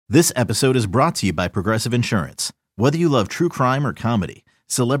This episode is brought to you by Progressive Insurance. Whether you love true crime or comedy,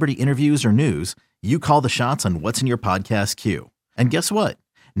 celebrity interviews or news, you call the shots on what's in your podcast queue. And guess what?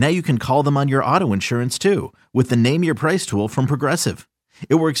 Now you can call them on your auto insurance too with the Name Your Price tool from Progressive.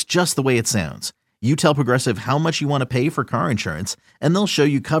 It works just the way it sounds. You tell Progressive how much you want to pay for car insurance, and they'll show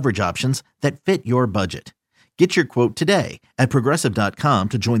you coverage options that fit your budget. Get your quote today at Progressive.com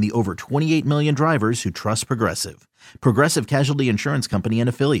to join the over 28 million drivers who trust Progressive. Progressive Casualty Insurance Company and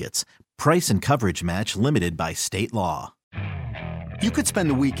Affiliates. Price and coverage match limited by state law. You could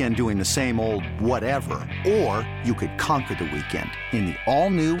spend the weekend doing the same old whatever, or you could conquer the weekend in the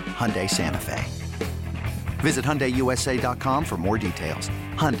all-new Hyundai Santa Fe. Visit HyundaiUSA.com for more details.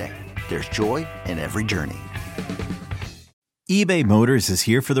 Hyundai, there's joy in every journey. eBay Motors is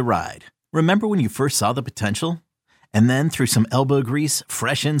here for the ride. Remember when you first saw the potential? And then through some elbow grease,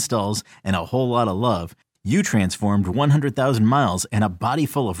 fresh installs, and a whole lot of love, you transformed 100,000 miles and a body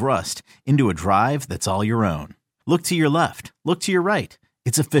full of rust into a drive that's all your own. Look to your left. Look to your right.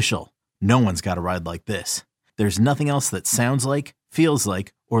 It's official. No one's got a ride like this. There's nothing else that sounds like, feels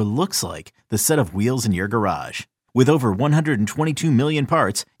like, or looks like the set of wheels in your garage. With over 122 million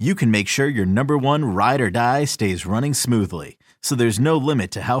parts, you can make sure your number one ride or die stays running smoothly. So there's no limit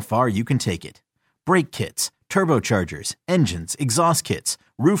to how far you can take it. Brake kits, turbochargers, engines, exhaust kits,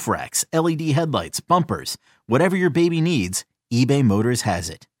 roof racks, LED headlights, bumpers, whatever your baby needs, eBay Motors has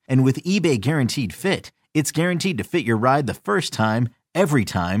it. And with eBay Guaranteed Fit, it's guaranteed to fit your ride the first time, every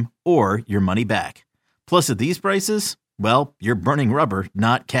time, or your money back. Plus at these prices, well, you're burning rubber,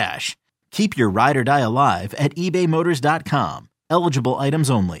 not cash. Keep your ride or die alive at ebaymotors.com. Eligible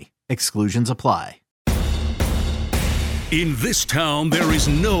items only. Exclusions apply. In this town, there is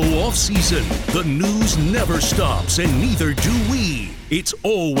no off-season. The news never stops, and neither do we. It's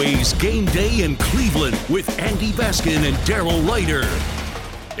always game day in Cleveland with Andy Baskin and Daryl Ryder.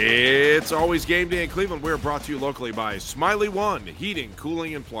 It's always game day in Cleveland. We're brought to you locally by Smiley One, heating,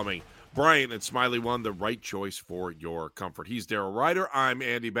 cooling, and plumbing. Brian at Smiley One, the right choice for your comfort. He's Daryl Ryder. I'm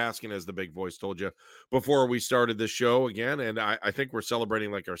Andy Baskin, as the big voice told you before we started this show again, and I think we're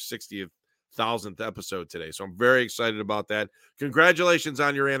celebrating like our 60,000th episode today, so I'm very excited about that. Congratulations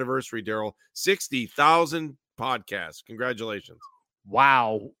on your anniversary, Daryl. 60,000 podcasts. Congratulations.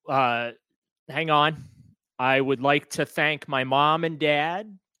 Wow. Hang on. I would like to thank my mom and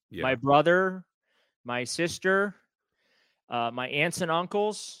dad, my brother, my sister, my aunts and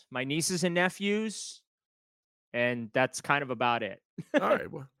uncles, my nieces and nephews, and that's kind of about it. All right.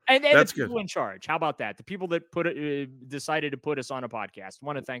 Well, and that's the people good. in charge. How about that? The people that decided to put us on a podcast.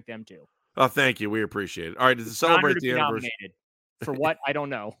 Want to thank them too. Oh, thank you. We appreciate it. All right. To celebrate the anniversary. For what? I don't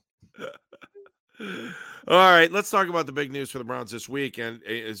know. All right. Let's talk about the big news for the Browns this week. And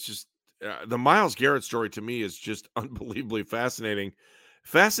it's just the Myles Garrett story to me is just unbelievably fascinating.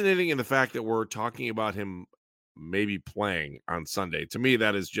 Fascinating in the fact that we're talking about him maybe playing on Sunday. To me,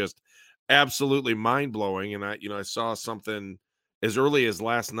 that is just absolutely mind-blowing. And I saw something as early as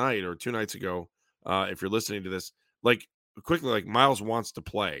last night or 2 nights ago, if you're listening to this, like quickly, like Myles wants to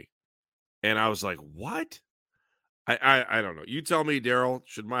play. And I was like, what? I don't know. You tell me, Daryl,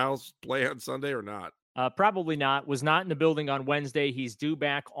 should Myles play on Sunday or not? Probably not. Was not in the building on Wednesday. He's due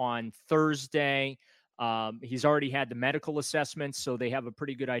back on Thursday. He's already had the medical assessments, so they have a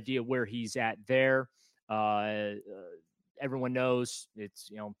pretty good idea where he's at there. Everyone knows it's,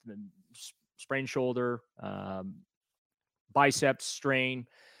 sprained shoulder, biceps strain.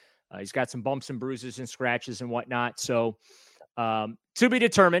 He's got some bumps and bruises and scratches and whatnot. So to be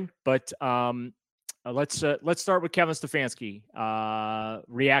determined, but let's start with Kevin Stefanski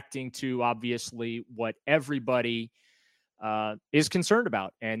reacting to obviously what everybody is concerned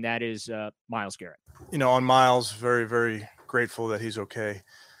about, and that is Myles Garrett. On Myles, very, very grateful that he's okay.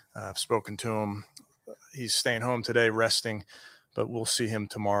 I've spoken to him. He's staying home today, resting, but we'll see him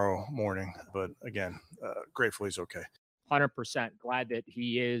tomorrow morning. But again, grateful he's okay. 100% glad that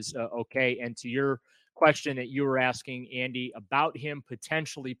he is okay. And to your question that you were asking, Andy, about him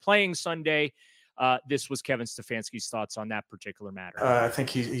potentially playing Sunday, this was Kevin Stefanski's thoughts on that particular matter. I think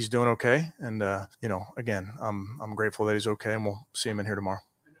he's doing okay. And, again, I'm grateful that he's okay, and we'll see him in here tomorrow.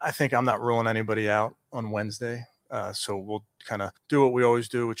 I think I'm not ruling anybody out on Wednesday. So we'll kind of do what we always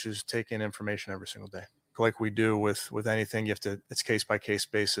do, which is take in information every single day. Like we do with anything, it's case by case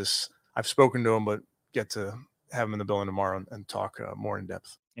basis. I've spoken to him, but get to have him in the building tomorrow and talk more in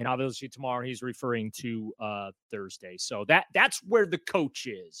depth. And obviously tomorrow he's referring to Thursday. So that's where the coach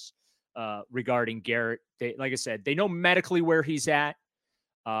is regarding Garrett. Like I said, they know medically where he's at.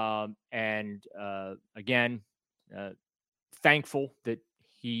 And again, thankful that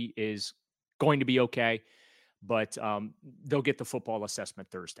he is going to be okay. but they'll get the football assessment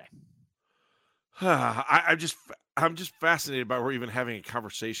Thursday. I'm just fascinated by we're even having a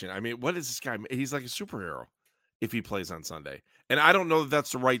conversation. I mean, what is this guy? He's like a superhero if he plays on Sunday. And I don't know that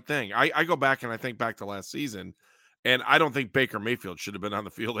that's the right thing. I go back and I think back to last season, and I don't think Baker Mayfield should have been on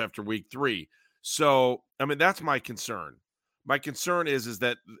the field after week 3. So, I mean, that's my concern. My concern is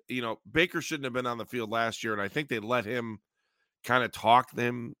that, Baker shouldn't have been on the field last year, and I think they let him kind of talk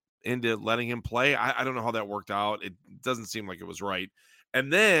them into letting him play. I don't know how that worked out. It doesn't seem like it was right.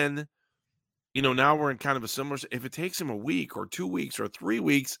 And then, now we're in kind of a similar, if it takes him a week or 2 weeks or 3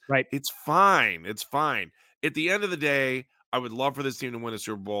 weeks, right, it's fine. It's fine. At the end of the day, I would love for this team to win a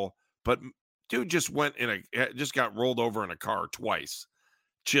Super Bowl, but dude just just got rolled over in a car twice.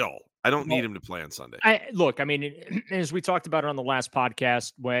 Chill. I don't need him to play on Sunday. I mean, as we talked about it on the last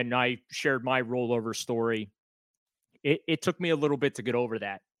podcast, when I shared my rollover story, it took me a little bit to get over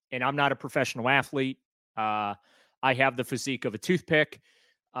that. And I'm not a professional athlete. I have the physique of a toothpick.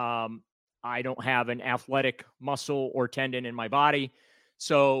 I don't have an athletic muscle or tendon in my body.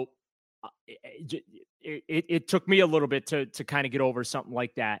 So it took me a little bit to kind of get over something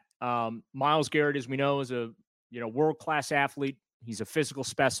like that. Myles Garrett, as we know, is a world-class athlete. He's a physical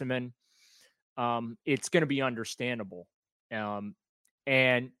specimen. It's going to be understandable.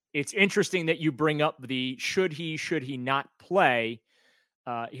 And it's interesting that you bring up the should he not play.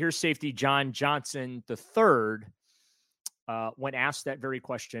 Here's safety John Johnson III when asked that very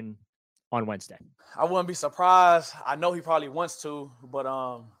question on Wednesday. I wouldn't be surprised. I know he probably wants to, but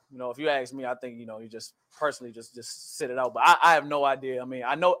if you ask me, I think you just personally just sit it out. But I have no idea. I mean,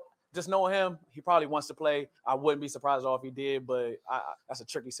 I know. Just knowing him, he probably wants to play. I wouldn't be surprised at all if he did, but that's a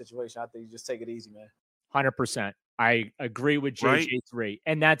tricky situation. I think you just take it easy, man. 100%. I agree with JJ3. Right.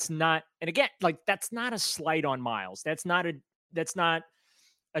 And that's not a slight on Myles. That's not a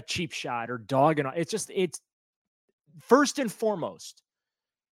cheap shot or dogging. It's first and foremost,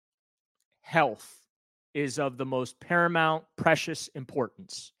 health is of the most paramount, precious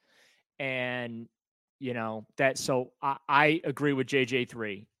importance. And so I agree with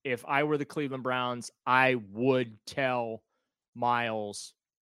JJ3. If I were the Cleveland Browns, I would tell Myles,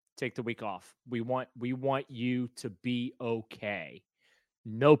 take the week off. We want you to be okay.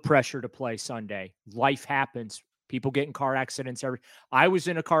 No pressure to play Sunday. Life happens. People get in car accidents. I was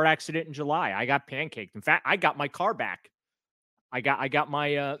in a car accident in July. I got pancaked. In fact, I got my car back. I got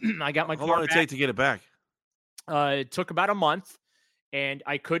my car back. How long did it take to get it back? It took about a month. And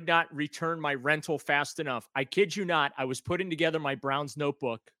I could not return my rental fast enough. I kid you not. I was putting together my Browns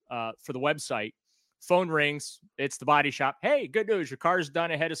notebook for the website. Phone rings. It's the body shop. Hey, good news. Your car's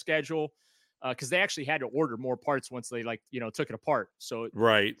done ahead of schedule. Because they actually had to order more parts once they took it apart. So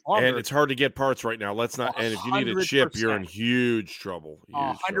right. And it's hard to get parts right now. Let's not. 100%. And if you need a chip, you're in huge trouble.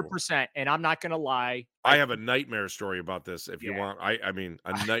 100%. And I'm not going to lie. I have a nightmare story about this. If you want, I mean,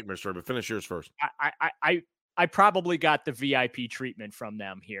 a nightmare story. But finish yours first. I probably got the VIP treatment from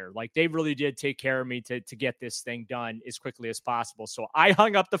them here. Like they really did take care of me to get this thing done as quickly as possible. So I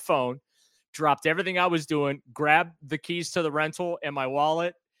hung up the phone, dropped everything I was doing, grabbed the keys to the rental and my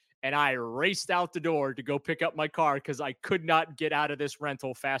wallet, and I raced out the door to go pick up my car because I could not get out of this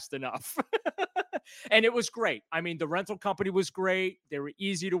rental fast enough. And it was great. I mean, the rental company was great. They were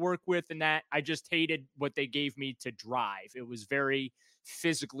easy to work with, and that I just hated what they gave me to drive. It was very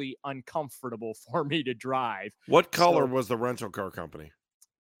physically uncomfortable for me to drive. What color was the rental car company?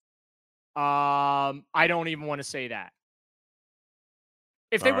 I don't even want to say that.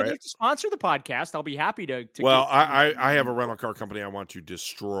 If they would like to sponsor the podcast, I'll be happy to well, I have a rental car company I want to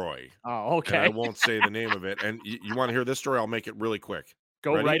destroy. Oh, okay. And I won't say the name of it. And you want to hear this story? I'll make it really quick.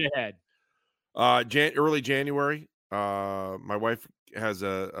 Go right ahead. Early January, my wife has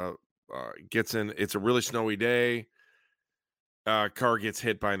gets in. It's a really snowy day. Car gets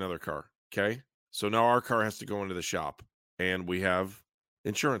hit by another car. Okay. So now our car has to go into the shop and we have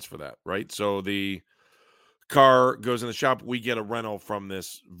insurance for that. Right. So the car goes in the shop. We get a rental from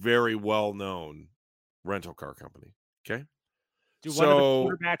this very well-known rental car company. Okay. Do one of the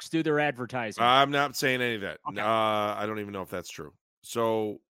quarterbacks do their advertising? I'm not saying any of that. Okay. I don't even know if that's true.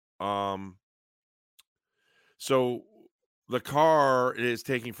 So the car is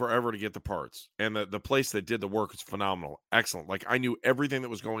taking forever to get the parts, and the place that did the work is phenomenal. Excellent. Like I knew everything that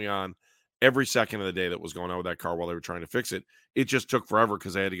was going on every second of the day that was going on with that car while they were trying to fix it. It just took forever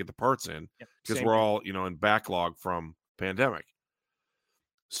because they had to get the parts in because we're all, in backlog from pandemic.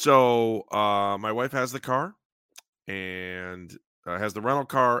 So my wife has the car and has the rental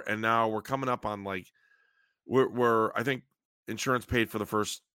car. And now we're coming up on we're I think insurance paid for the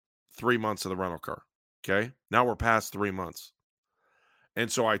first 3 months of the rental car. Okay. Now we're past 3 months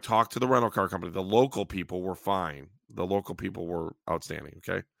And so I talked to the rental car company. The local people were fine. The local people were outstanding.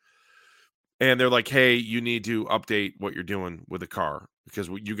 Okay. And they're like, hey, you need to update what you're doing with the car because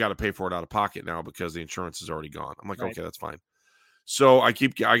you got to pay for it out of pocket now because the insurance is already gone. I'm like, Right. okay, that's fine. So I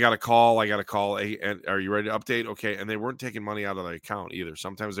got a call. Hey, and are you ready to update? Okay. And they weren't taking money out of the account either.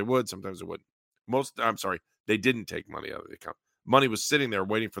 Sometimes they would, sometimes they wouldn't. They didn't take money out of the account. Money was sitting there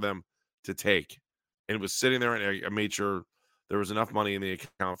waiting for them to take. And it was sitting there, and I made sure there was enough money in the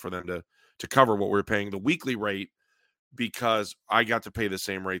account for them to cover what we were paying the weekly rate, because I got to pay the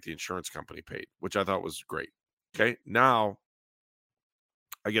same rate the insurance company paid, which I thought was great. Okay. Now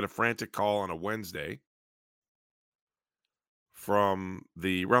I get a frantic call on a Wednesday from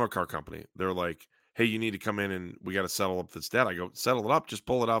the rental car company. They're like, hey, you need to come in and we got to settle up this debt. I go, settle it up, just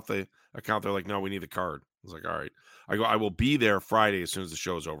pull it off the account. They're like, no, we need the card. I was like, all right. I go, I will be there Friday as soon as the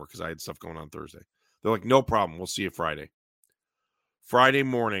show's over, because I had stuff going on Thursday. They're like, no problem. We'll see you Friday. Friday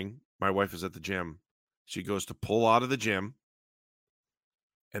morning, my wife is at the gym. She goes to pull out of the gym,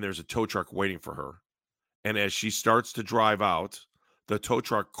 and there's a tow truck waiting for her. And as she starts to drive out, the tow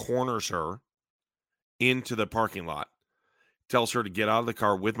truck corners her into the parking lot, tells her to get out of the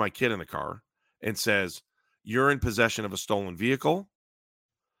car with my kid in the car, and says, you're in possession of a stolen vehicle.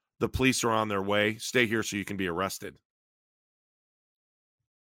 The police are on their way. Stay here so you can be arrested.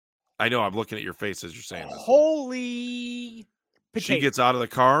 I know, I'm looking at your face as you're saying this. Holy potato. She gets out of the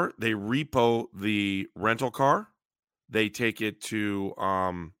car. They repo the rental car. They take it to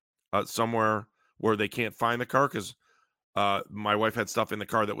somewhere where they can't find the car, because my wife had stuff in the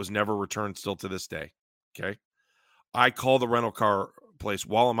car that was never returned still to this day. Okay. I call the rental car place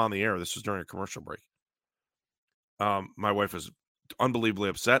while I'm on the air. This was during a commercial break. My wife is unbelievably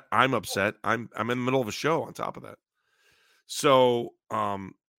upset. I'm upset. I'm in the middle of a show on top of that. So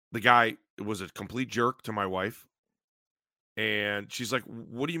the guy was a complete jerk to my wife. And she's like,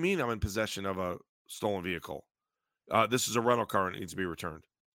 what do you mean I'm in possession of a stolen vehicle? This is a rental car and it needs to be returned.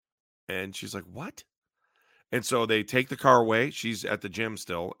 And she's like, what? And so they take the car away. She's at the gym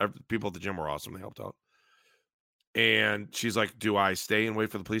still. People at the gym were awesome. They helped out. And she's like, do I stay and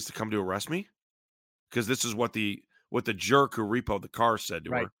wait for the police to come to arrest me? Because this is what the jerk who repoed the car said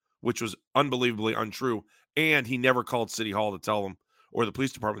to her, which was unbelievably untrue. And he never called City Hall to tell them, or the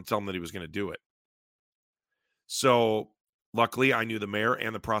police department to tell them that he was going to do it. So luckily, I knew the mayor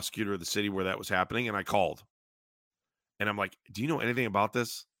and the prosecutor of the city where that was happening, and I called. And I'm like, do you know anything about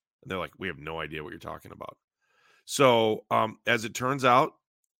this? And they're like, we have no idea what you're talking about. So as it turns out,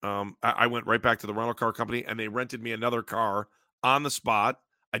 I went right back to the rental car company, and they rented me another car on the spot.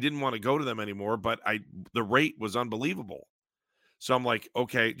 I didn't want to go to them anymore, but the rate was unbelievable. So I'm like,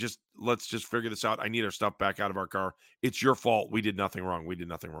 okay, let's just figure this out. I need our stuff back out of our car. It's your fault. We did nothing wrong. We did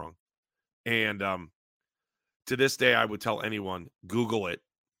nothing wrong. And to this day, I would tell anyone, Google it.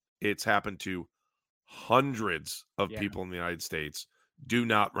 It's happened to hundreds of people in the United States. Do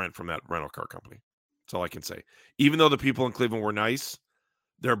not rent from that rental car company. That's all I can say. Even though the people in Cleveland were nice,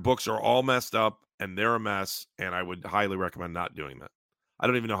 their books are all messed up and they're a mess. And I would highly recommend not doing that. I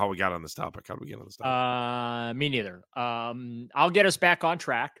don't even know how we got on this topic. How did we get on this topic? Me neither. I'll get us back on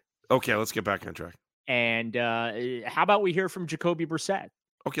track. Okay, let's get back on track. And how about we hear from Jacoby Brissett?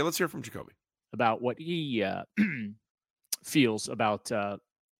 Okay, let's hear from Jacoby about what he feels about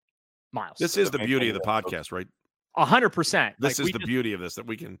Myles. This is the beauty of the podcast, right? 100%. This is the beauty of this, that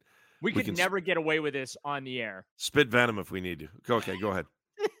we can never get away with this on the air. Spit venom if we need to. Okay, go ahead.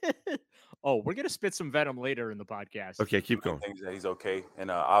 Oh, we're gonna spit some venom later in the podcast. Okay, keep going. I think that he's okay,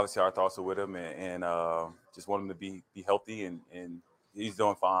 and obviously our thoughts are with him, and just want him to be healthy, and he's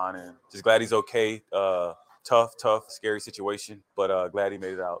doing fine, and just glad he's okay. Tough, scary situation, but glad he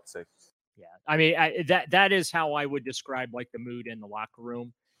made it out safe. Yeah, I mean that is how I would describe like the mood in the locker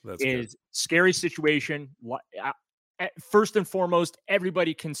room. That's good. Scary situation. First and foremost,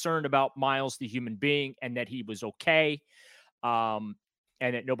 everybody concerned about Myles, the human being, and that he was okay.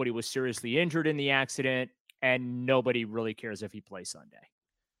 And that nobody was seriously injured in the accident, and nobody really cares if he plays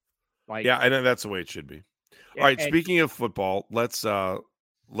Sunday. Yeah, I know that's the way it should be. All right, speaking of football, let's talk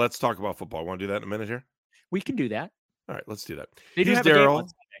about football. Want to do that in a minute here? We can do that. All right, let's do that. They do have a game on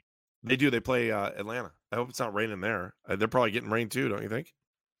Sunday. They do. They play Atlanta. I hope it's not raining there. They're probably getting rain too, don't you think?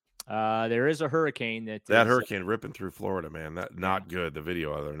 There is a hurricane that hurricane ripping through Florida, man. Not good. The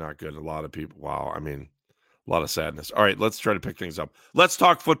video of it, not good. A lot of people. Wow. I mean, a lot of sadness. All right, let's try to pick things up. Let's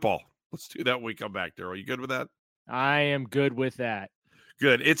talk football. Let's do that when we come back, Daryl. You good with that? I am good with that.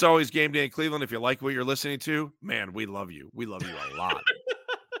 Good. It's always game day in Cleveland. If you like what you're listening to, man, we love you. We love you a lot.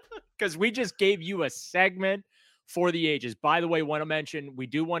 Because we just gave you a segment for the ages. By the way, want to mention, we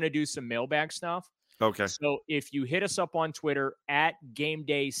do want to do some mailbag stuff. Okay. So if you hit us up on Twitter at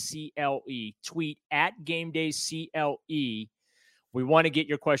GameDayCLE, tweet at GameDayCLE, we want to get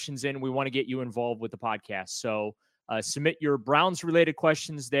your questions in. We want to get you involved with the podcast. So submit your Browns-related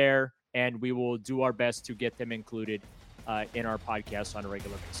questions there, and we will do our best to get them included in our podcast on a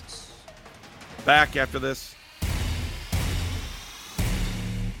regular basis. Back after this.